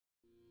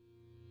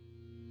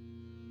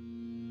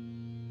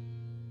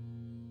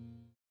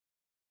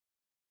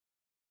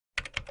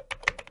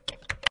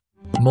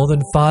More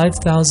than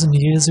 5,000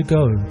 years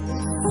ago,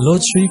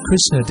 Lord Sri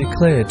Krishna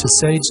declared to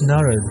sage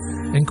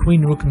Narad and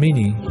Queen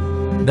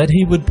Rukmini that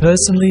he would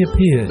personally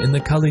appear in the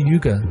Kali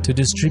Yuga to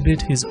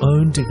distribute his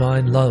own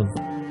divine love.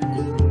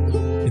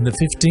 In the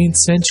 15th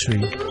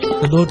century,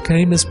 the Lord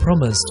came as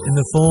promised in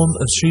the form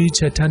of Sri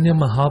Chaitanya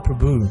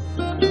Mahaprabhu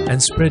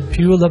and spread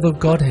pure love of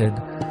Godhead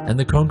and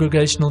the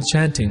congregational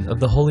chanting of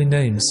the holy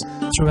names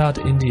throughout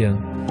India.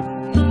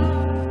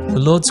 The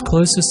Lord's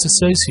closest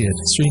associate,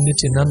 Sri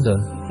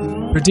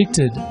Nityananda,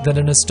 predicted that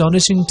an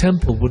astonishing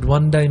temple would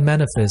one day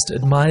manifest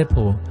at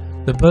Mayapur,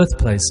 the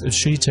birthplace of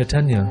Sri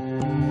Chaitanya,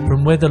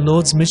 from where the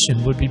Lord's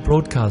mission would be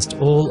broadcast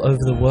all over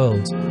the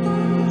world.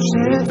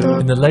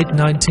 In the late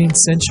 19th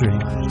century,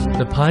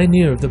 the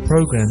pioneer of the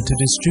program to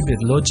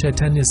distribute Lord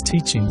Chaitanya's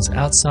teachings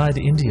outside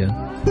India,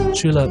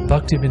 Srila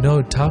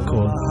Bhaktivinoda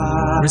Thakur,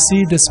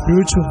 received a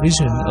spiritual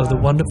vision of the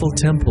wonderful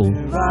temple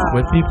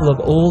where people of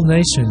all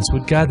nations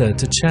would gather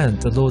to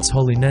chant the Lord's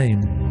holy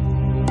name.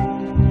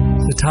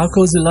 The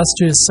Thakur's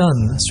illustrious son,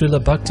 Srila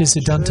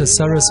Bhaktisiddhanta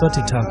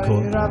Saraswati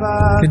Thakur,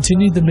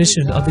 continued the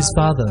mission of his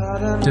father,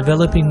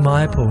 developing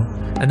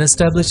Mayapur and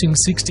establishing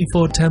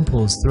 64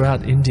 temples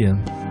throughout India.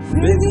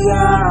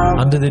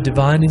 Under the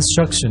divine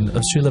instruction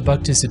of Srila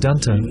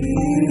Bhaktisiddhanta,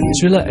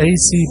 Srila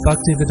A.C.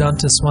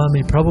 Bhaktivedanta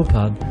Swami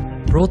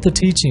Prabhupada brought the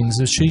teachings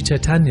of Sri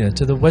Chaitanya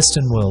to the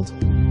Western world,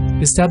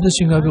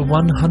 establishing over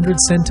 100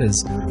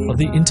 centers of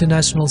the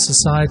International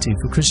Society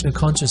for Krishna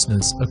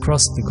Consciousness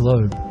across the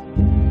globe.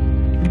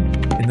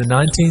 In the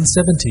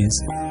 1970s,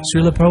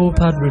 Srila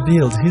Prabhupada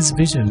revealed his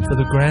vision for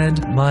the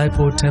grand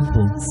Mayapur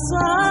temple,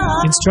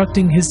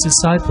 instructing his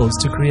disciples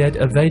to create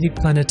a Vedic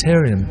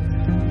Planetarium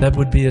that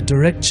would be a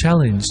direct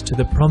challenge to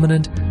the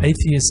prominent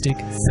atheistic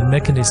and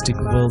mechanistic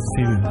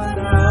worldview.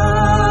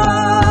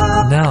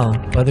 Now,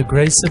 by the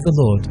grace of the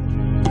Lord,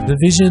 the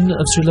vision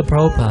of Srila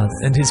Prabhupada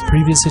and his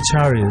previous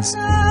acharyas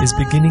is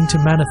beginning to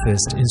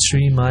manifest in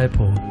Sri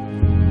Mayapur,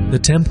 the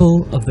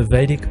temple of the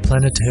Vedic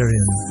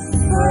Planetarium.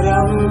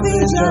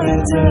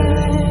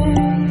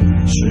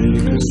 Shri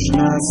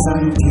Krishna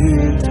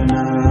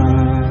Sankirtana.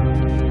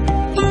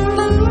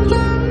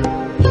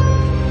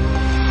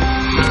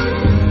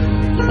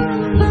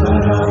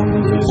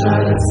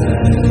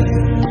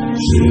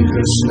 Shri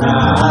Krishna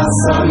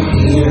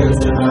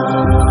Sankirtana.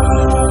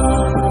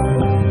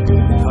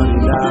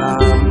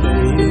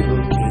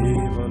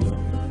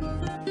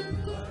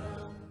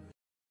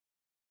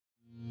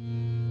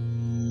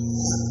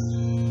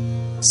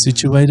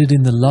 Situated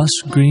in the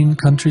lush green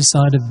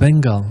countryside of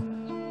Bengal,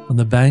 on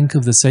the bank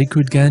of the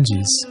sacred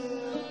Ganges,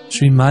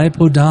 Sri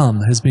Mayapur Dham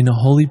has been a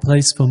holy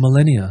place for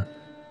millennia,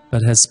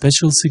 but has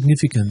special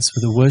significance for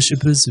the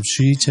worshippers of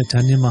Sri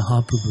Chaitanya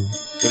Mahaprabhu.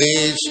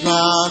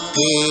 Krishna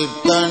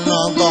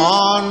Kirtana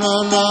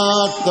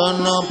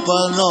Gananatana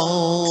Pano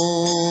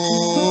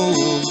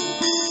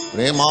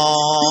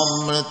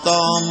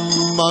Premamritam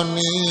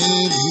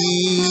Manidhi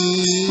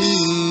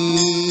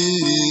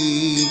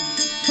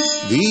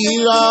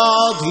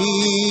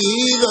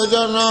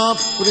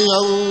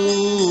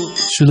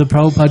Srila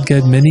Prabhupada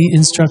gave many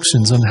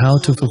instructions on how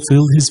to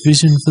fulfill his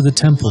vision for the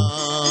temple,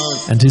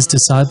 and his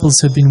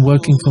disciples have been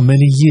working for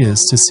many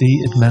years to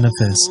see it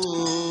manifest.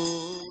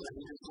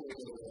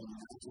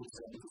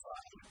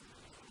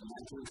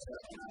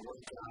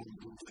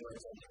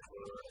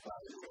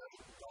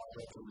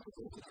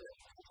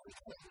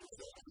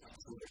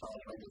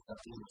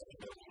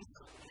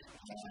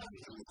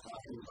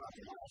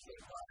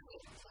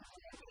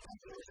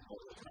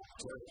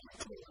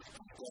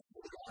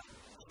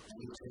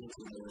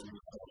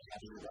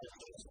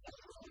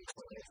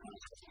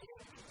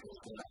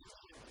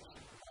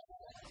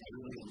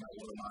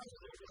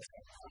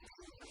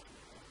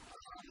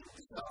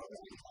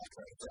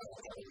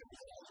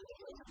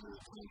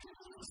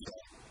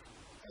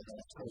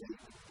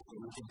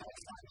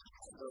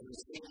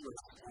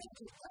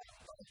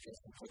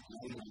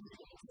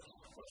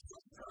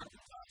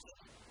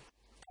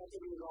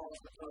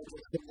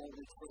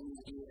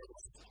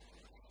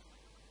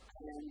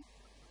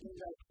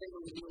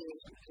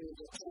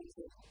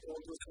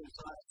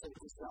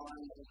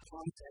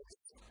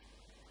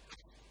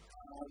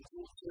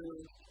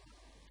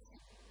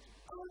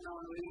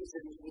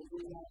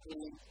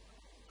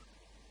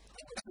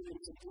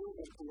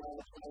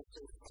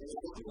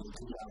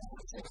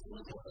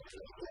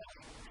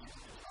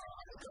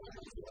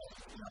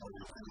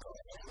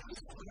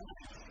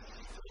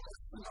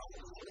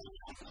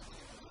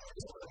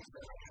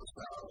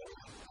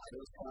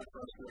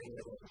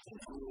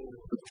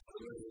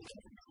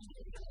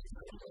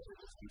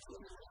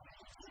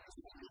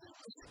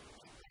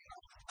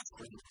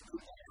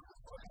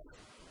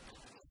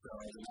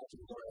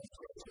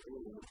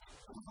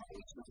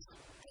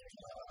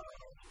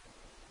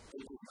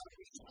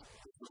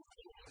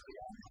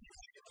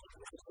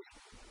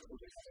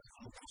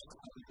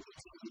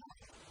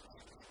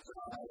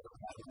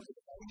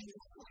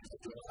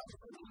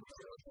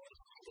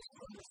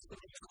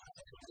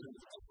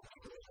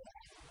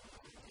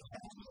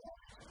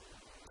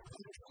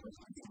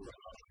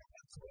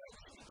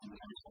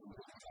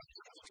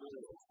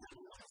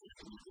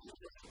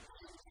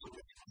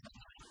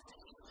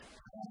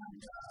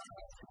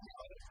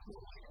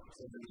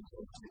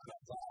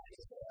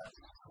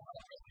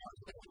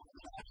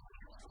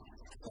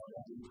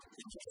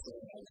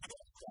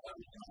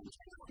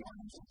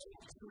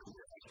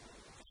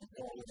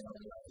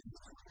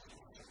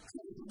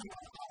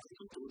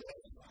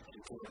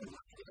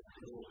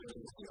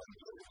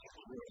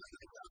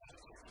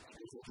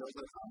 So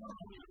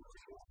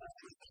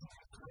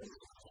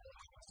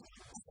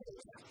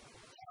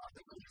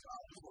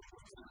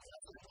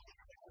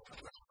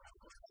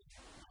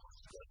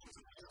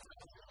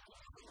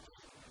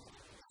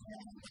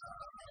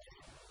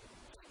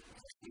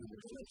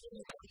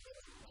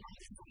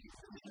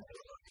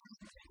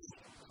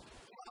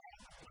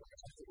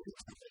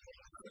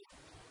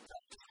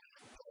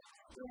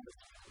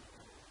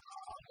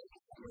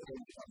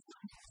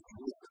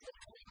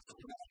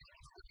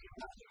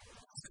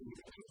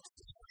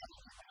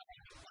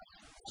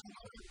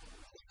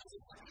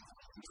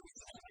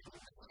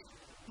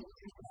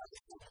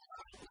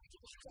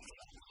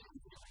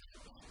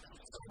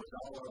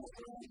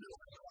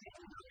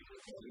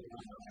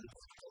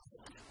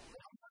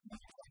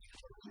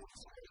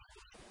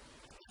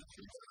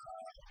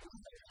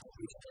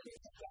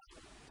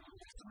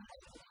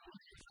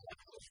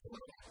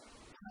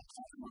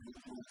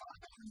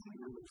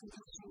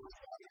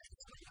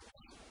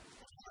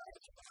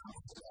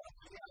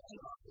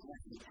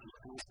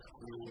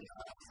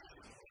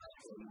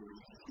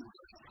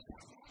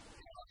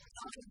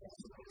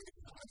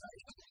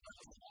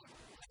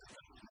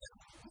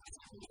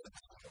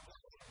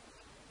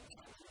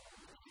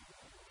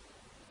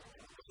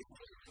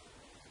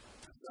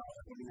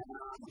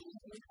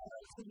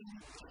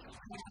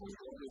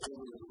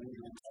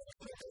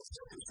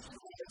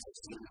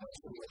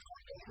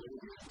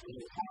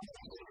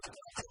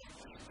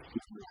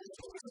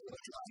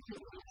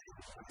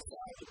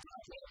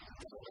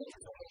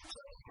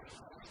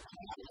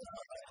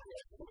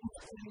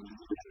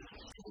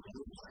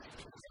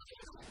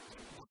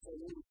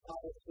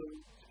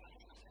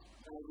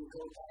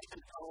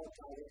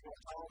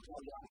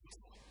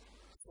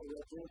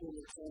we're building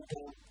a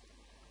temple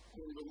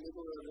in the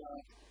middle of a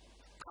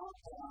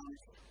compound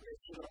that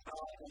should have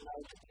power and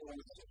light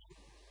points.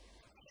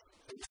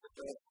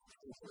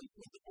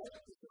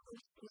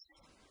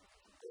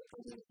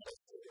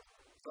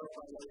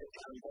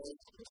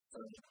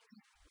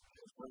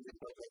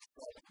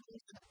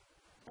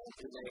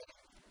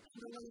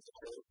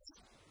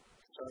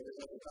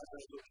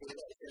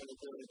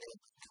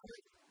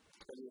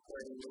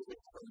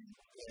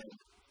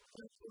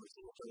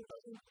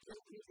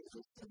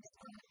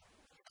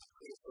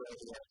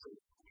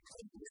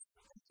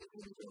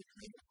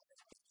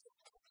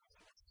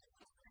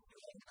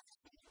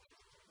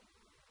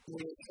 We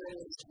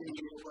experienced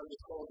what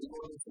is called the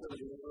Lord's Prayer,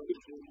 the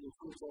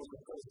people of the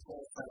first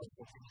 12 hours.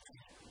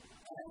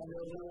 And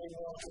they're really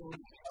walking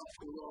up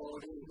the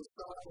road, and we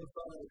stop in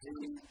front of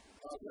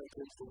the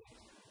temple.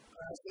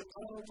 I said,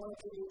 I don't want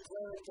to be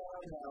tearing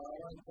down now, I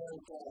want to tear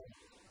it down.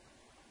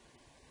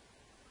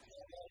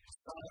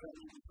 And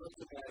he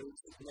looked at that, he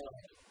said, no.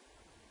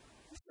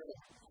 He said,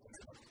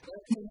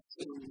 let me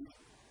see,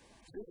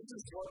 this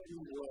is what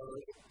you were,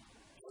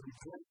 and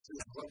this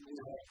is what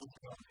you have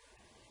become.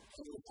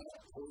 And we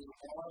have to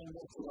arm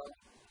this up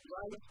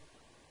right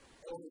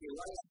over the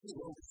last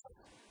field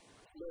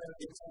where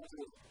the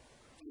temple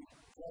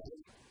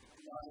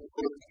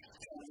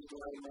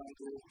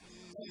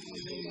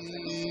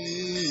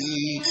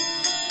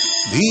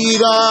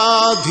धीरा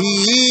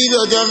धीर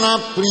जन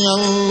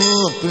प्रियं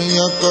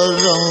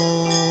प्रियकरं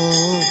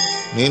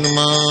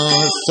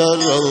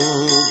निर्मत्सरं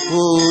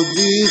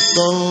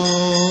पूजितं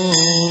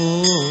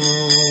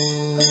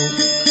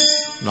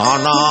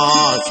नाना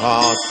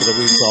शास्त्र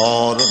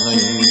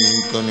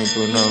विचारणैक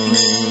निपुणं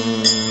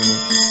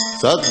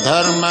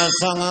सद्धर्म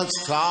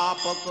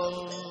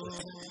संस्थापकं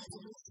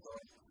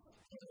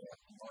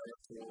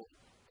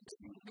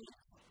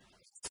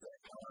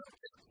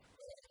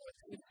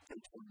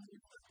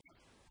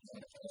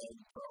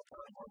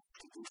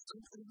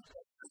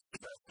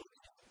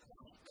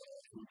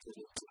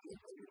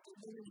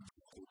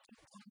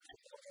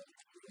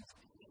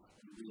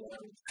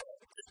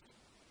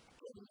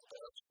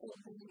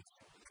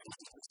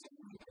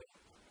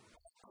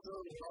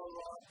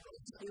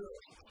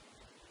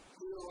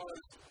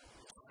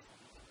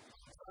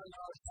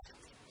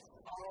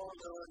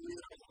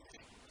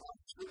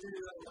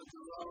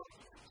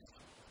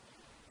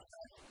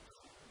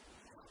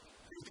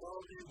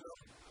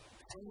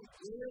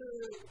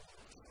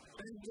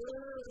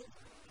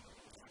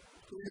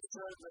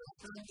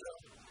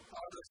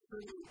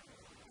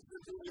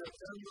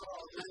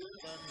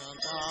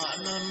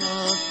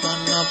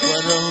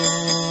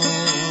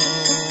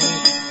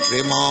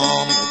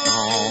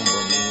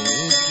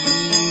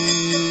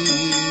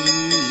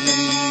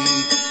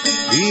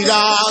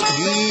धीरा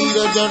धीर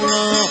जन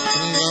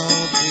प्रियं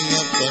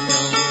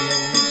प्रियकरं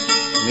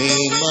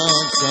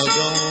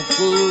निर्मत्सरं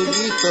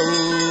पूजितं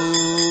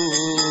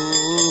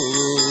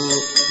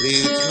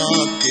कृष्ण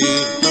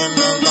कीर्तन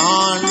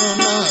गान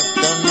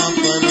नर्तन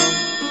परम्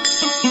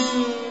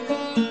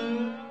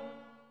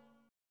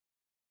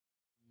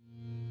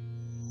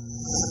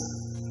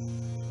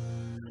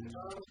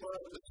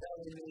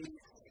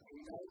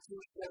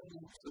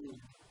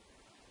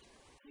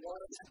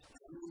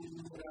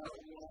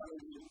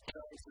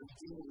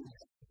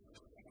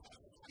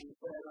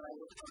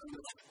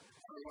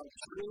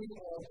Three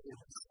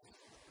altars.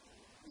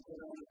 He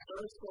said on the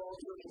first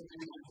altar would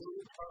be the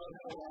Vedic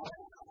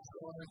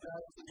going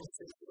back to the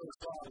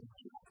 6:05.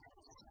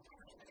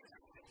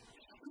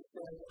 He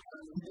said,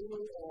 I'm a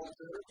little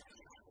older.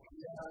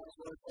 Yeah, I was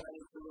trying to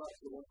interrupt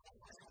you.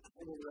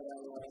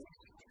 Anyway,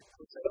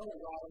 he said, oh,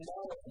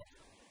 Guatemala. I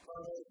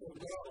said,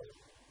 no.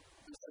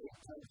 He said,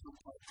 I'm too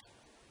much.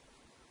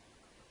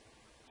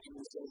 And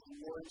he said, you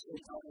want to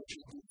take out the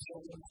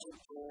children's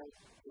control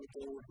for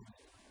baby.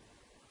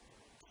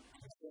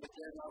 He said,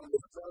 again, I'm the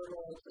third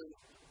altar.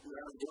 You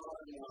have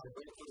Guatemala.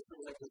 Right before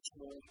you have the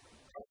small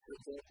after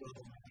Bengal.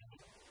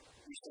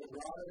 He said,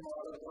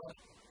 Guatemala,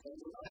 and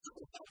you have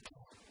to help.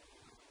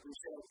 He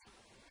said,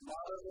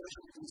 Guatemala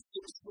should be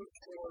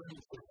 6'4"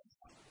 inches.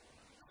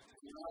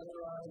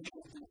 Guatemala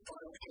should be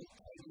 5'10"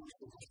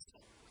 inches.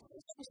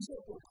 That's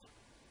specific.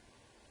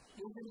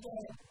 Moving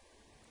down.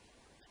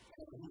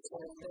 And he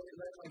said, make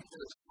that like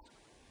this.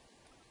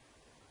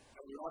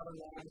 And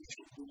Guatemala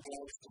should be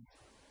Belgian.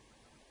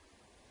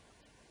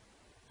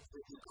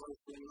 Because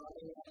the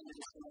Guatemala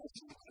is not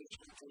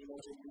sufficient to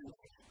let him in.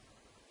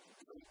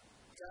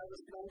 That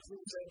was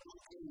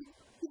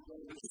 1973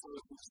 when he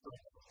first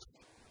started.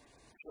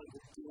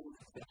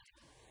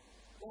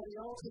 Well, he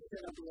also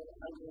said that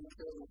I will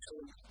tell the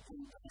church in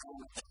the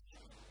house.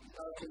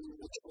 Talking to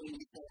the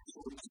change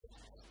sections.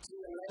 To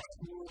the left,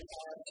 you will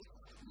have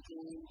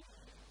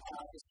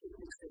the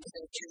student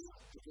section,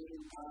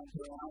 being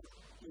brown.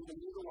 In the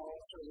middle,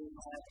 also, you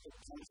have the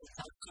Tempel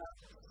Kaka.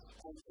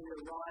 And to your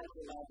right,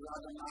 you have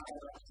Guatemala and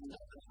the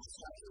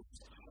second.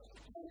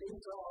 And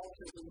these are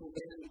also the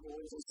related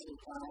voices in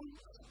town.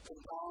 The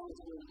bonds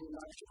will be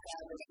like the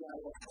cabbage that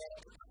will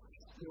help.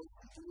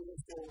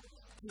 Beautiful,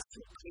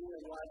 crystal clear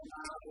white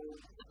marble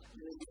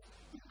with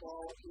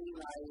gold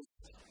inlays.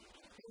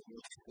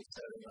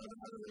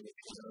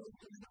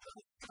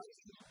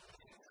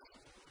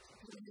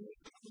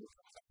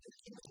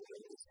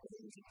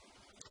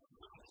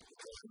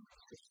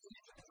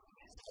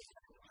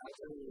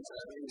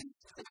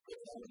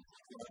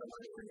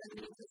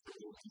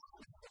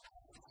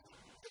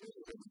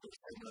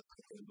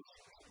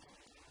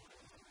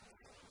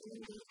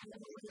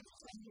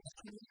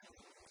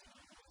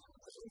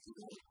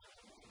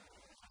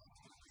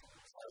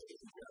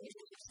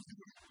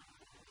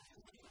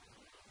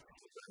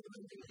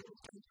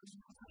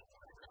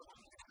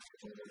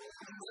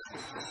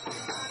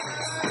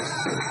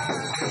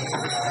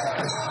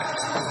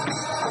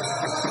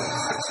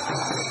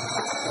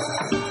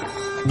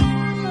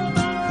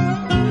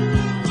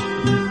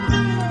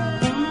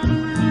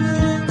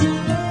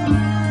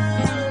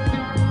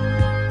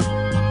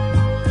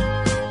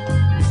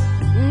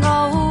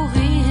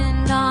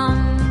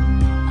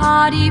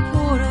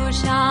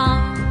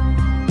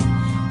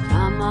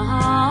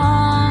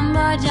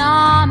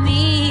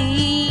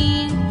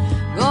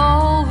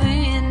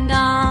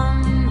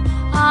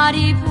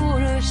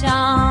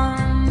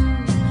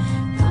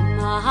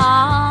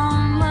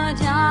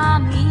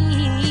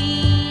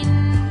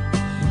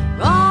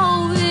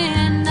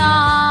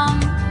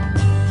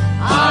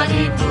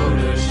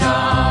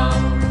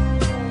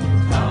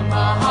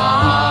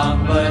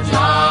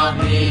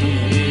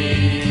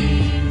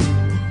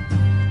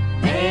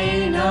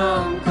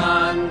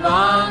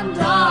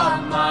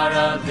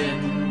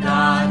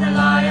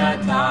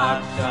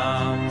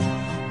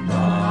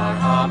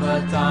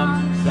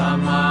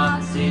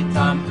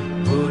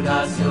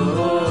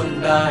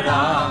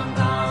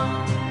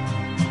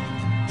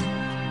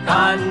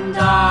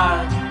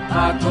 Kandar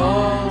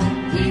agung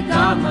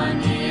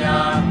dikamania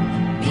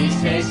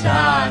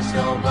Vishesha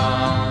Shobha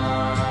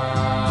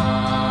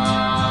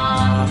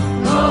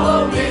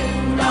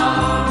Govinda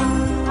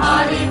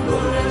Hari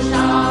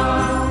Purusha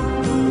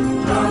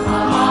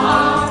Brahma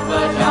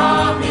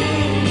Bhajami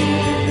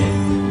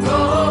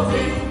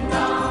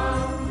Govinda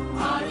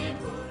Hari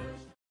Purusha.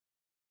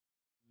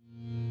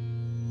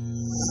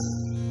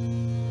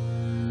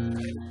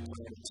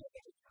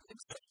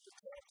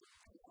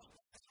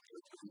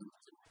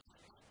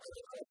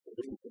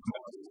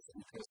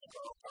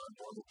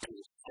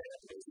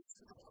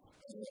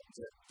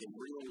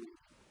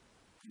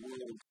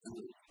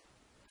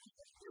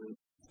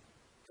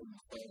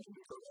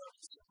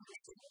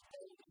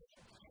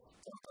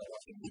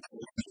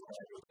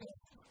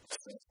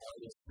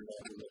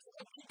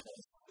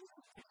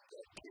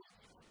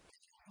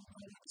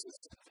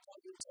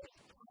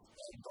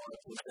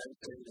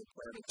 Vedic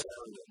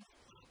Planetarium,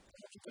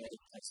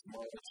 Vedic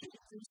cosmology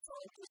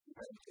inside this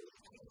temple.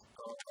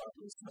 God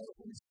is not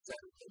in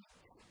center.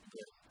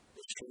 The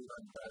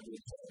Sridhama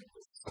Mayapur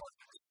is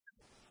silent.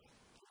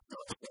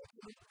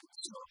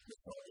 It's not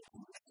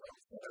mythology, it's not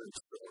fairy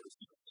stories,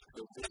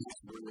 but this is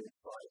real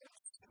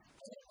science.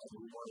 And we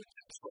want to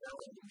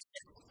challenge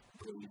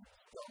the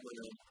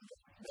dominant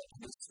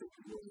mechanistic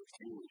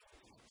worldview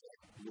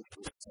with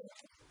this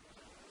temple.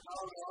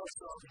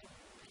 Also,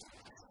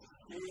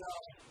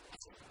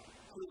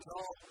 we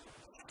told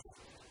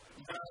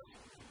that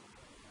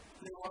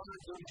they wanted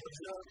to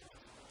present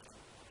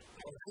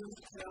a good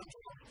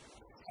temple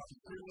of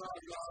 $3,000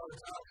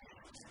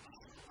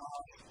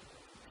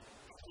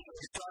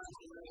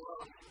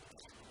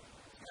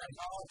 and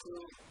also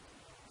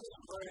this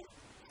great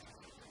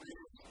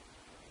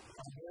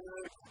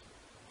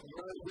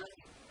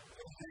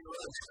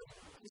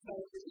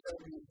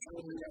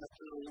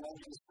after a long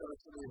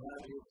discussion we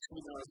had with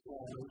Sridhama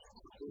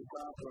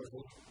Mayapur,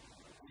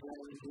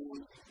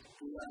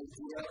 the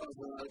idea of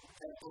a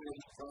temple in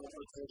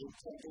the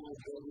Temple of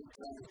Vedic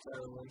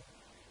Planetarium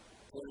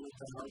came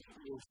about,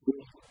 which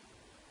would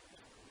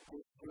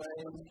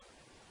explain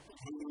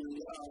the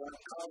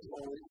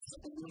cosmos,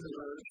 the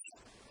universe,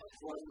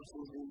 according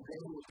to the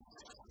Vedic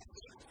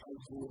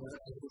idea,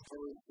 as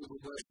opposed to the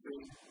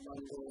Western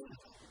mundane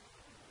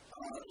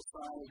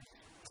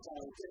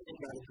scientific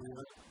idea.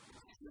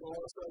 And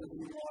also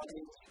he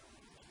wanted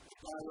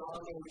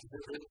beyond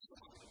exhibits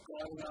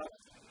going up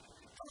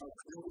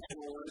through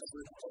doors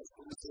with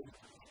questions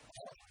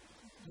of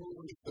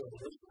moving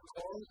forward,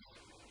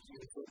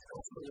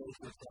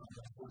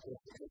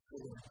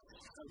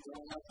 and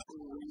going up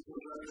through the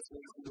universe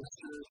into the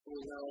spiritual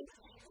realm,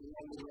 and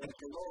then we went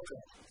to Loka.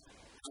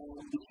 And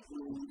the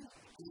people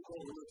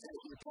who were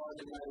taking part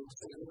in that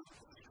exhibit,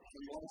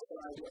 on one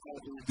side of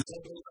the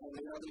exhibit, on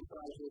the other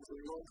side was the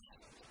look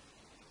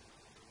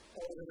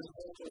over the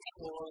temple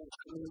floor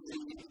through the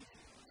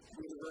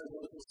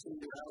universe to see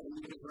how the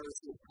universe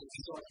is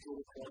constructed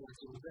according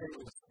to the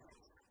Vedas.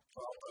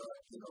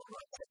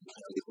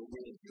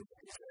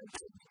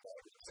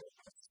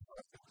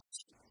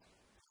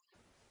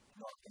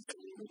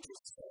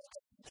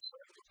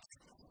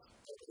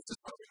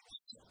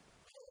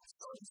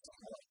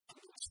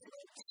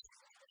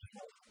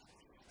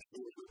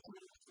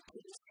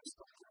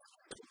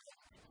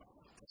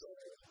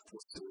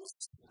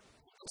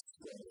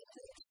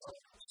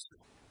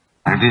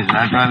 It is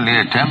not only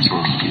a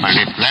temple, but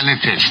a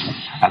planetarium,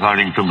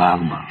 according to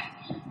Bhagavad.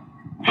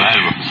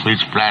 Where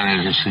which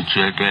planet is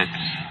situated,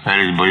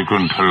 where is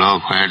Vaikuntha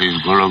Lok, where is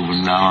Golok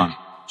Vrindavan.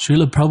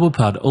 Srila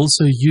Prabhupada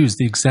also used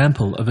the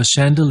example of a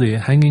chandelier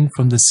hanging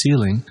from the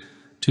ceiling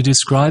to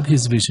describe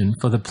his vision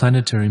for the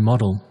planetary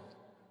model.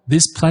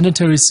 This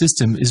planetary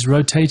system is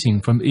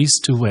rotating from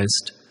east to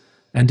west,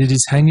 and it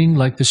is hanging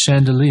like the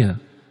chandelier,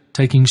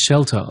 taking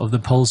shelter of the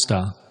pole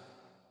star.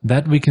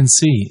 That we can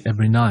see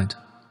every night.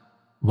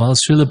 While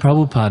Srila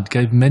Prabhupada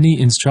gave many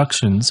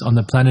instructions on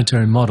the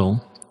planetary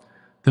model,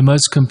 the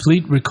most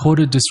complete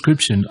recorded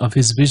description of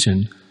his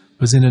vision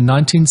was in a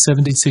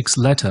 1976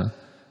 letter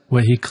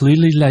where he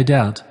clearly laid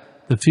out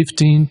the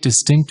 15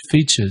 distinct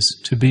features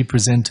to be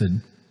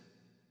presented.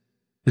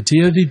 The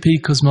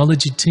TOVP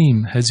Cosmology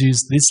team has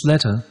used this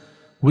letter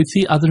with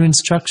the other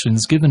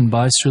instructions given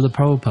by Srila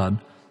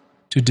Prabhupada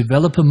to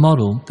develop a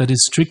model that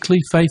is strictly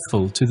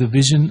faithful to the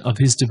vision of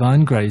His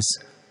Divine Grace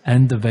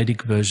and the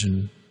Vedic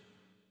version.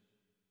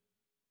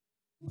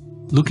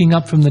 Looking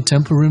up from the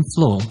temple room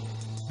floor,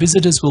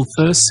 visitors will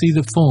first see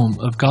the form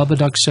of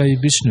Garbhodakshayi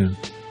Vishnu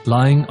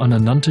lying on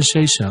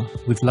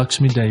Anantashesha with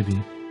Lakshmi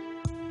Devi.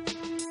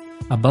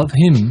 Above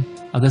him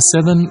are the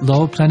 7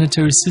 lower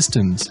planetary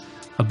systems,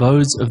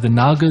 abodes of the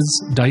Nagas,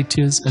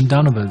 Daityas and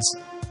Danavas,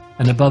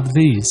 and above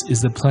these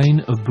is the plane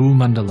of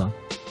Bhumandala.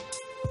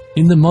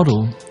 In the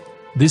model,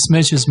 this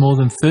measures more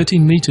than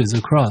 13 meters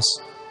across,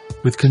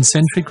 with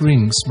concentric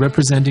rings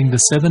representing the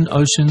 7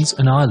 oceans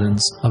and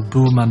islands of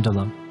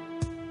Bhumandala.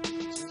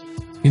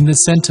 In the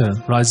center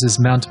rises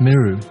Mount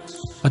Meru,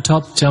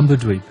 atop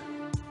Jambudvip,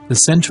 the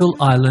central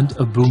island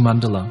of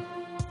Bhumandala.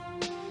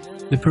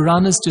 The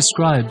Puranas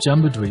describe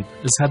Jambudvip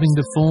as having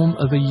the form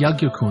of a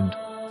Yagyakund,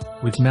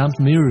 with Mount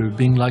Meru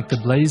being like the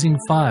blazing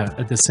fire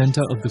at the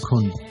center of the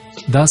Kund.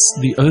 Thus,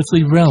 the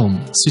earthly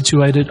realm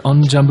situated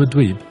on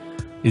Jambudvip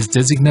is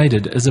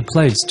designated as a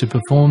place to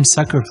perform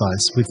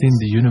sacrifice within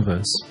the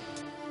universe.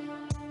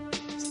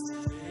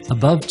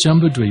 Above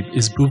Jambudvip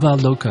is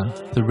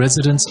Bhuvaloka, the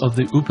residence of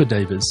the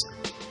Upadevas,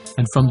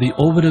 and from the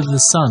orbit of the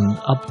sun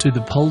up to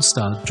the pole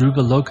star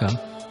Dhruvaloka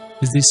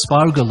is the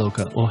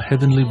Svargaloka or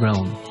heavenly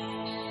realm.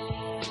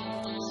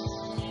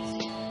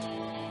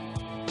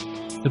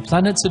 The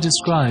planets are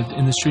described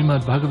in the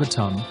Srimad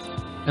Bhagavatam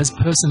as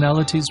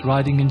personalities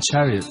riding in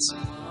chariots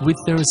with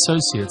their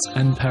associates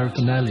and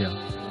paraphernalia.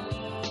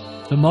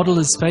 The model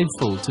is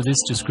faithful to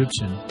this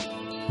description,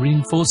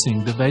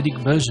 reinforcing the Vedic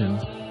version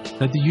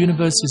that the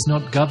universe is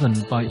not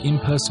governed by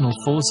impersonal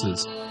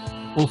forces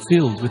or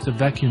filled with the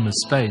vacuum of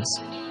space,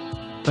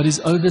 but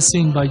is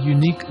overseen by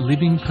unique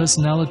living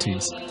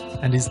personalities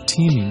and is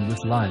teeming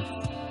with life.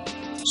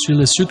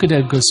 Srila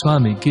Shukadev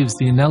Goswami gives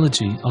the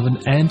analogy of an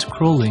ant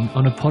crawling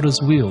on a potter's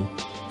wheel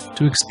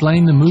to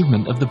explain the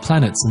movement of the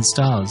planets and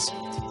stars.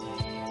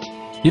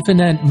 If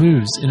an ant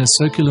moves in a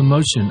circular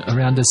motion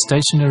around a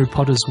stationary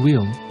potter's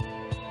wheel,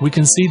 we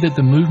can see that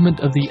the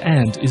movement of the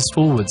ant is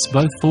forwards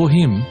both for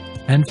him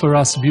and for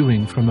us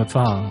viewing from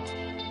afar.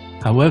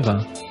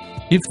 However,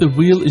 if the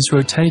wheel is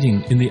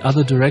rotating in the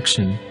other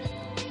direction,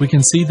 we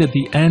can see that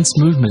the ant's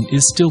movement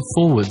is still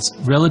forwards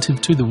relative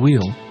to the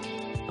wheel,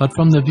 but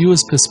from the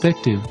viewer's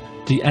perspective,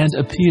 the ant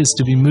appears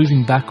to be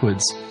moving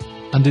backwards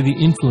under the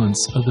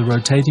influence of the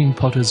rotating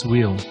potter's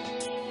wheel.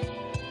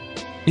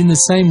 In the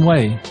same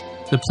way,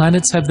 the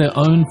planets have their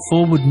own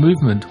forward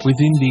movement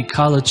within the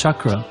Kala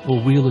Chakra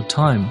or Wheel of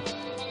Time.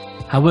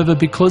 However,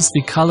 because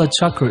the Kala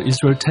Chakra is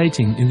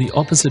rotating in the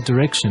opposite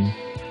direction,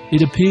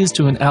 it appears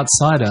to an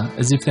outsider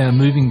as if they are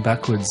moving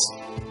backwards.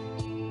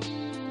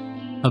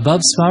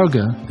 Above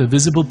Svarga, the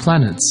visible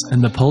planets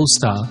and the pole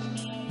star,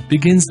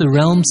 begins the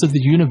realms of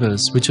the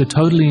universe which are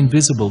totally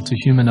invisible to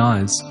human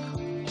eyes.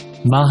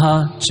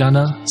 Maha,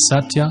 Jana,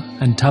 Satya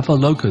and Tapa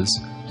Lokas,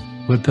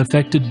 where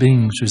perfected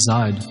beings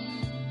reside.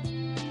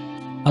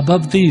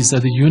 Above these are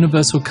the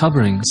universal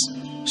coverings,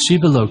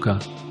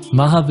 Shivaloka,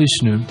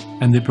 Mahavishnu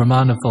and the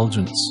Brahman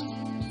effulgence.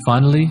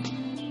 Finally,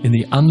 in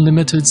the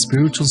unlimited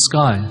spiritual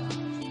sky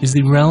is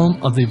the realm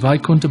of the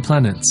Vaikuntha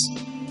planets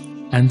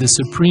and the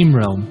supreme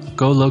realm,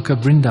 Goloka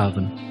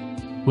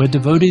Vrindavan, where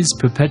devotees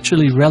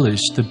perpetually relish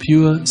the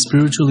pure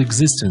spiritual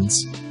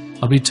existence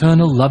of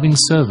eternal loving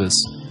service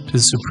to the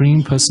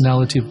Supreme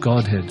Personality of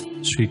Godhead,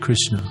 Sri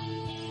Krishna.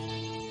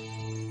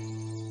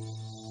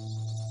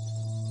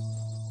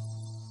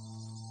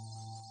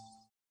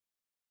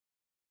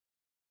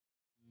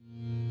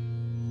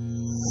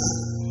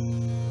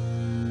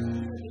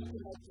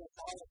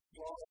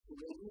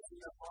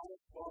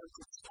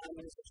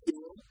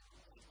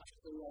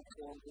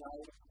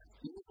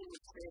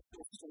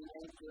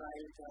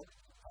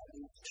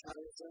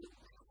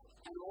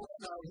 And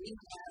also, we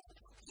have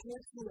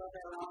two of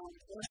our own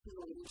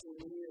personal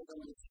engineers on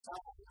the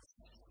side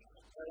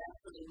that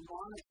actually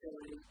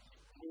monitoring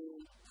the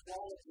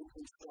quality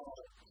control.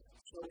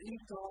 So we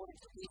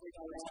don't even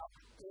allow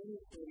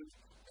anything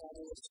that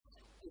is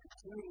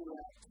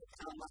inferior to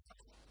come up.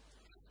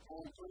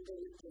 And when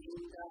they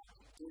intervene,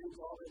 we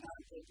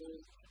organize the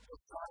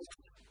site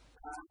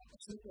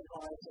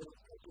supervisor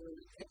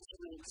doing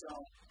excellent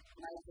job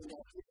making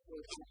that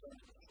history happen.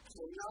 So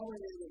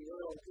nowhere in the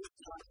world this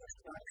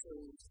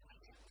infrastructure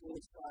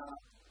is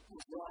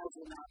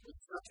rising up with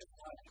such a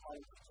high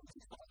quality.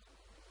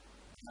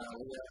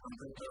 We are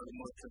comparing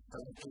almost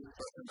 72%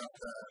 of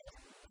the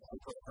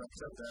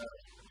infrastructure. The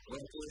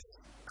work is,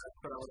 as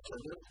per our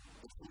schedule,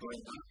 it's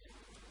going on.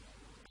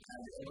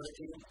 And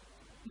everything,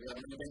 we are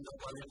maintaining the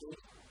quality.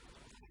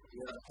 We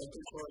are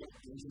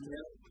 34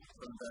 engineers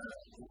from the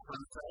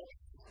front side.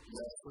 We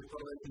are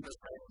supervising the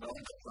site down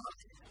the plant.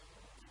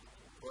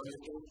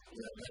 Quality, we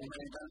are well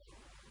maintained.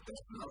 There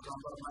is no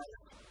compromise.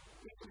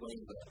 It's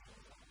going well.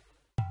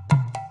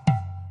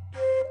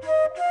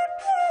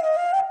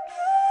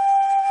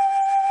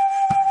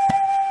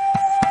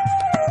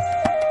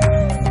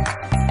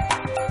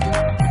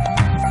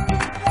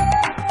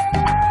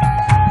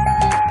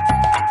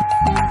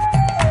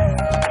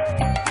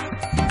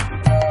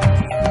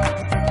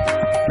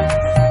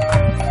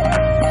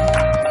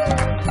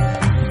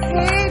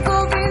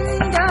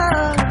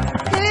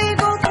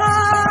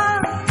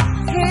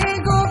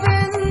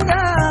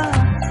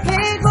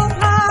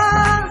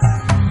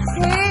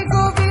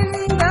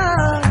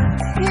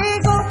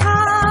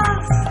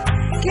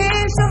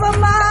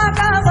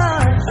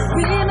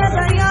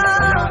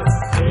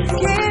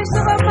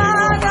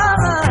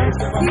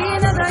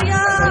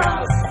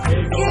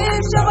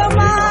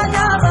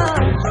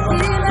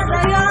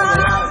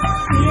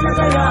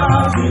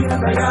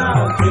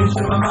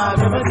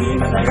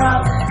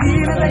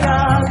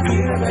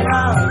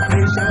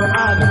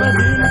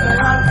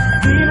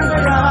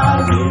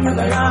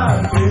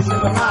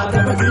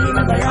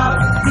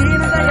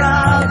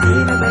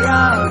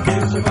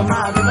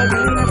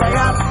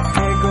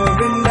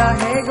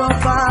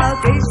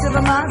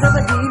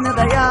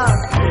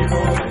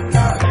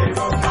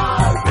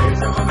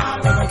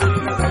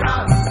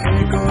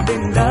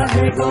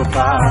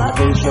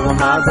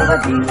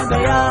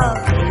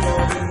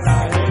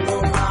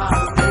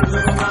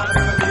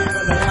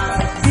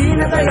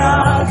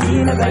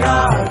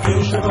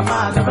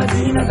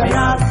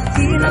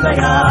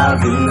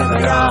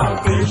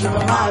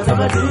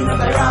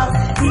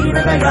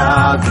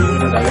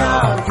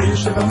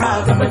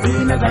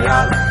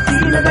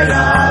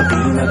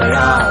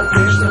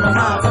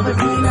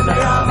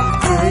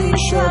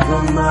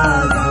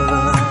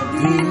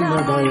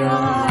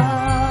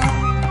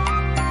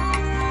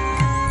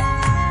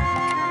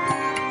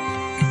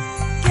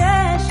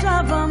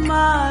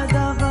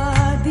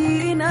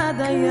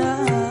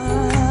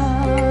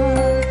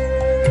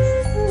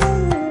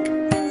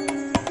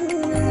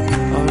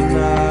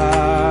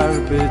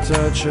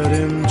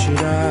 Charim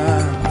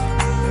chirat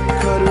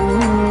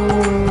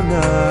karunaya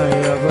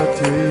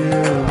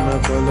vatirna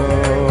kalo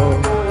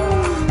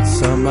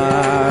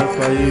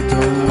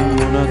samarpaitum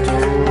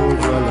munato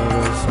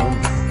jalarasam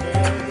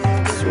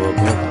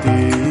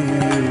swabhakti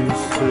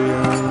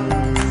sriyam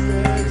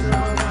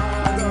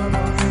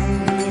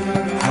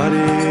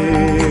Hare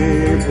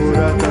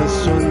purata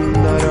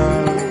sundara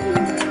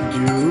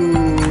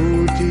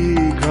dyuti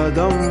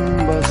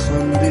kadamba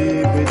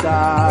sandipita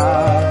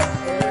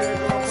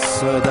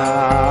Sada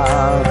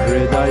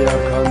hridaya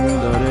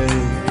kandare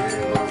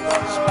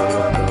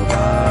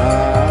Sparatava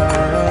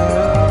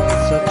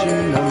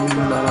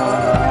Sachinandana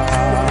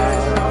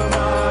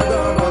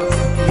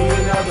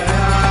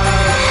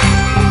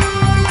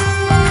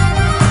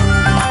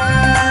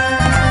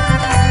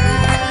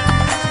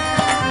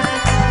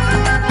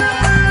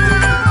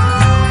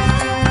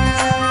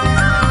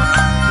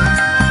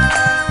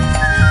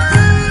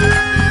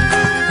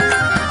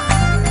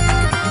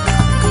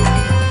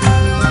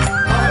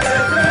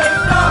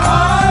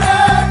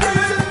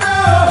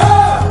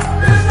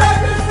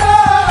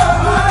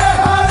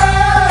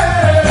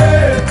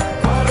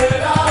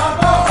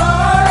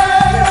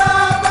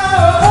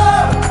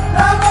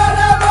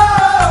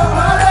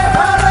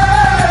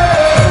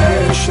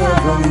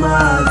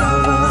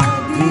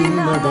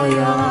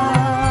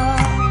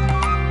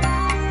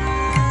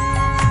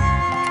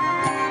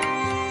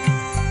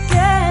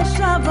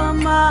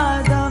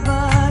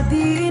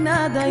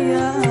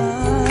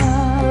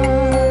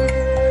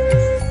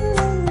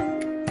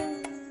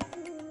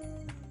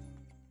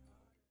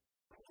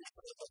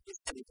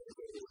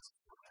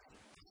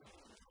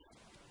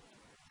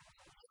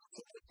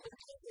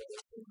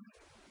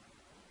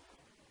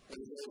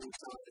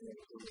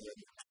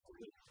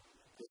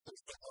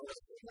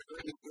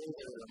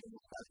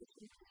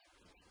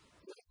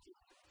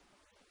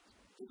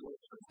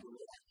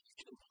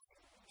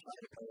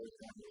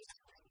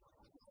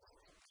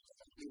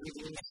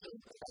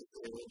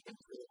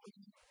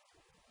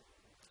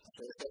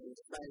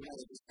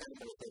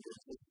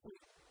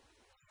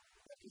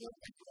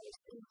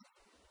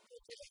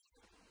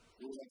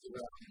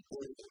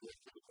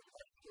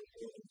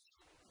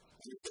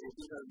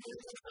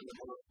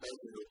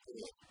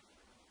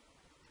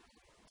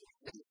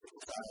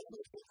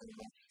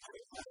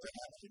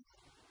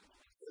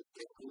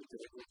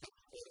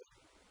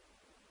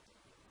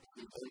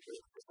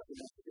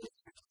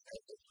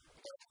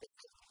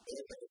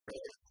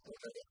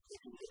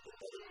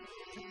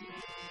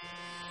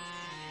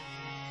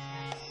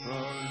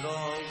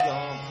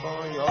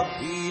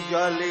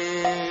जले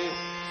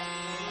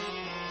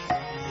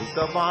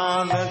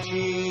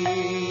हितमानसी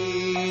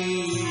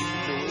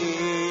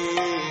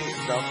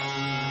वेदम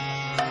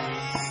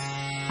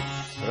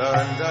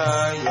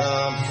हृदय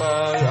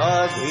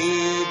पयधि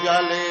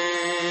जले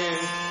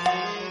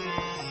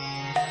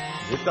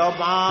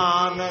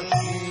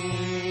हितमानसी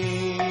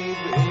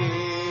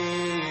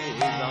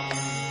वेदम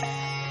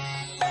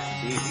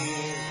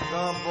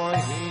विहितपहित्र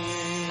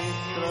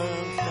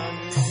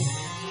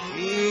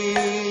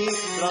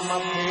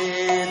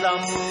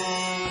क्रमभेदम्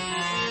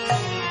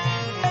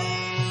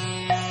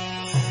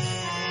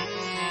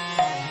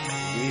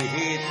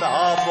विहिता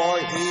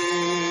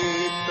बहित्रचरितमभेदम्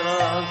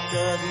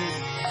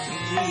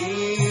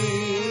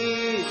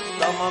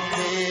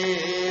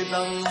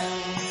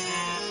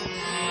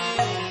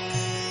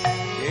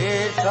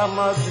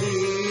केशमधृतम्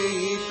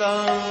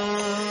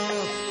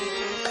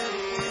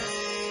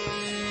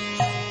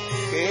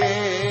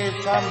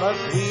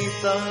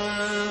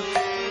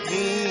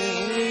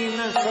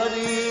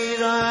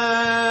शरीर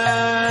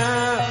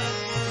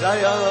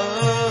जय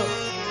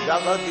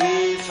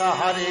जगदीश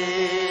हरे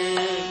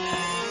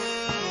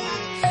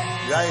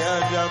जय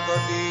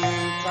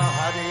जगदीश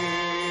हरे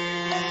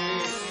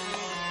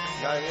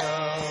जय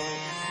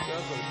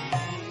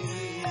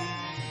जगदीश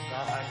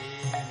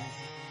हरे